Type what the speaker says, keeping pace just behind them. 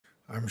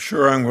I'm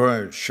sure I'm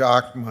going to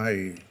shock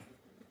my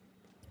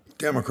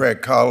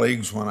Democrat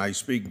colleagues when I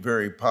speak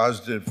very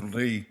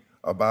positively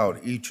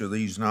about each of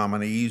these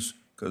nominees,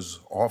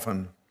 because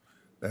often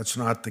that's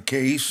not the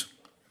case.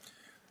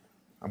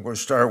 I'm going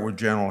to start with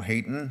General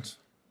Hayton.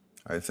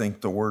 I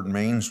think the word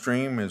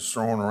mainstream is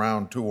thrown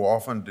around too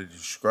often to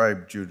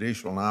describe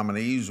judicial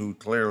nominees who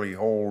clearly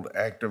hold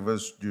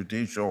activist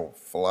judicial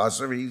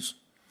philosophies.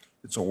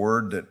 It's a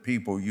word that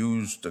people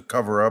use to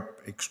cover up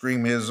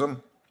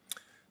extremism.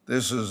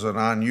 This is an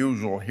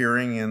unusual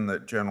hearing in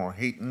that General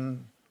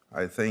Hayton,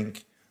 I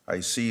think,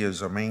 I see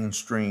as a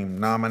mainstream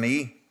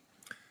nominee.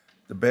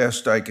 The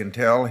best I can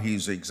tell,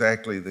 he's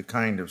exactly the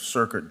kind of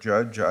circuit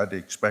judge I'd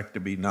expect to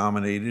be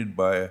nominated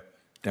by a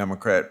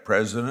Democrat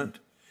president.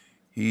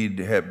 He'd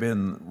have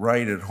been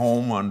right at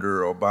home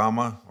under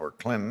Obama or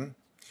Clinton.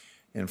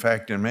 In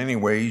fact, in many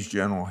ways,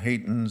 General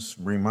Hayton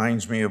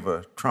reminds me of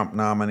a Trump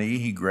nominee.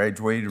 He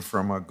graduated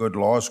from a good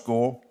law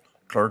school,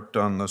 clerked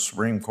on the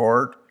Supreme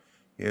Court.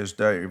 He has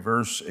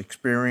diverse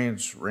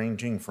experience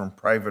ranging from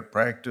private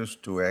practice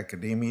to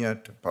academia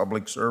to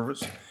public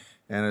service.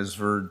 And as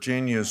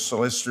Virginia's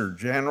Solicitor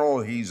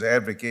General, he's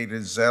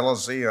advocated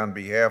zealously on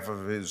behalf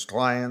of his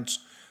clients,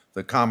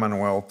 the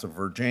Commonwealth of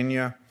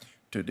Virginia,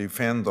 to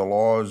defend the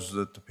laws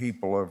that the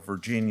people of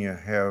Virginia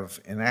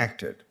have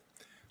enacted.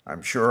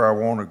 I'm sure I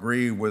won't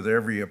agree with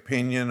every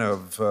opinion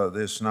of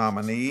this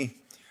nominee.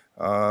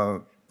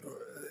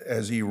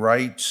 As he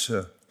writes,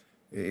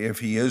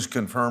 if he is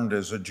confirmed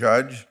as a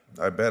judge,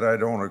 I bet I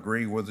don't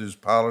agree with his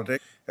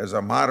politics. As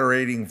a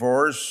moderating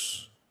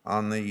force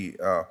on the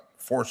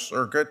Fourth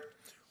Circuit,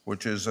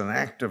 which is an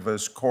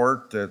activist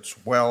court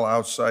that's well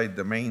outside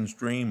the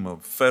mainstream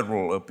of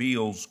federal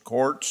appeals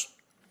courts,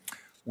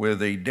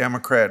 with a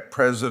Democrat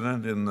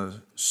president in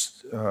a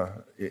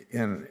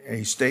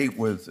state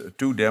with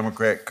two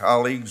Democrat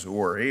colleagues who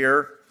are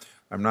here,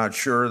 I'm not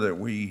sure that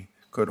we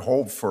could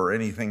hope for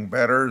anything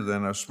better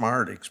than a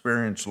smart,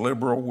 experienced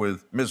liberal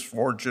with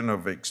misfortune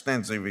of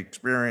extensive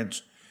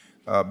experience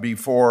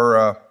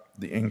before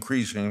the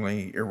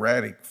increasingly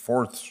erratic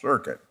Fourth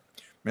Circuit.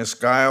 Ms.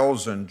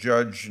 Giles and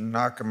Judge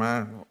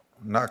Nachmanoff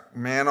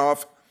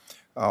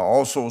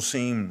also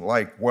seem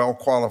like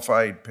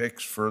well-qualified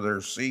picks for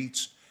their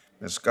seats.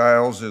 Ms.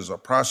 Giles is a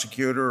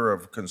prosecutor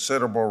of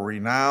considerable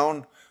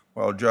renown,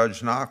 while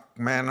Judge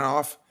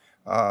Nachmanoff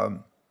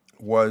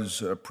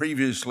was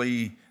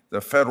previously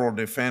the federal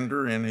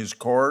defender in his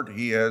court.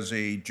 He has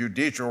a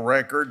judicial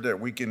record that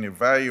we can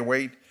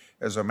evaluate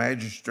as a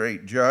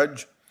magistrate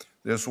judge.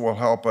 This will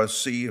help us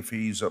see if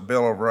he's a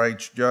Bill of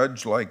Rights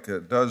judge like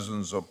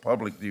dozens of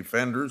public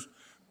defenders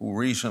who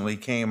recently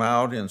came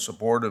out in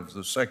support of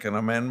the Second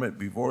Amendment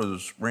before the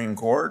Supreme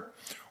Court,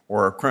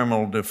 or a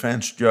criminal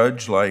defense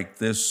judge like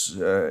this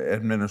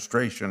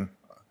administration,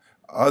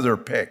 other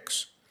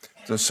picks.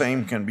 The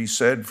same can be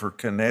said for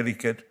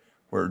Connecticut,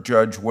 where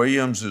Judge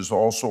Williams is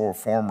also a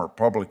former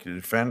public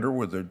defender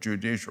with a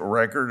judicial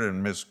record,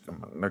 and Ms.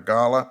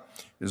 Nagala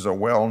is a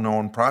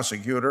well-known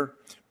prosecutor.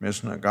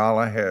 Ms.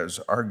 Nagala has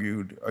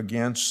argued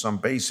against some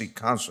basic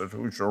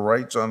constitutional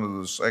rights under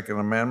the Second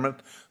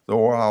Amendment,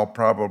 though I'll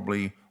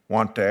probably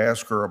want to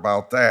ask her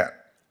about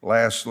that.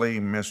 Lastly,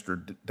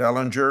 Mr.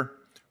 Dellinger,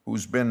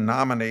 who's been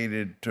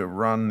nominated to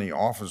run the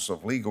Office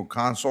of Legal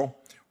Counsel.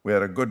 We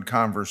had a good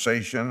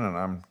conversation,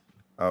 and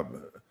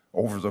I'm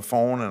over the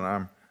phone, and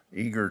I'm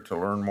eager to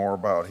learn more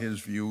about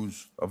his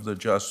views of the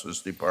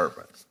Justice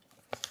Department.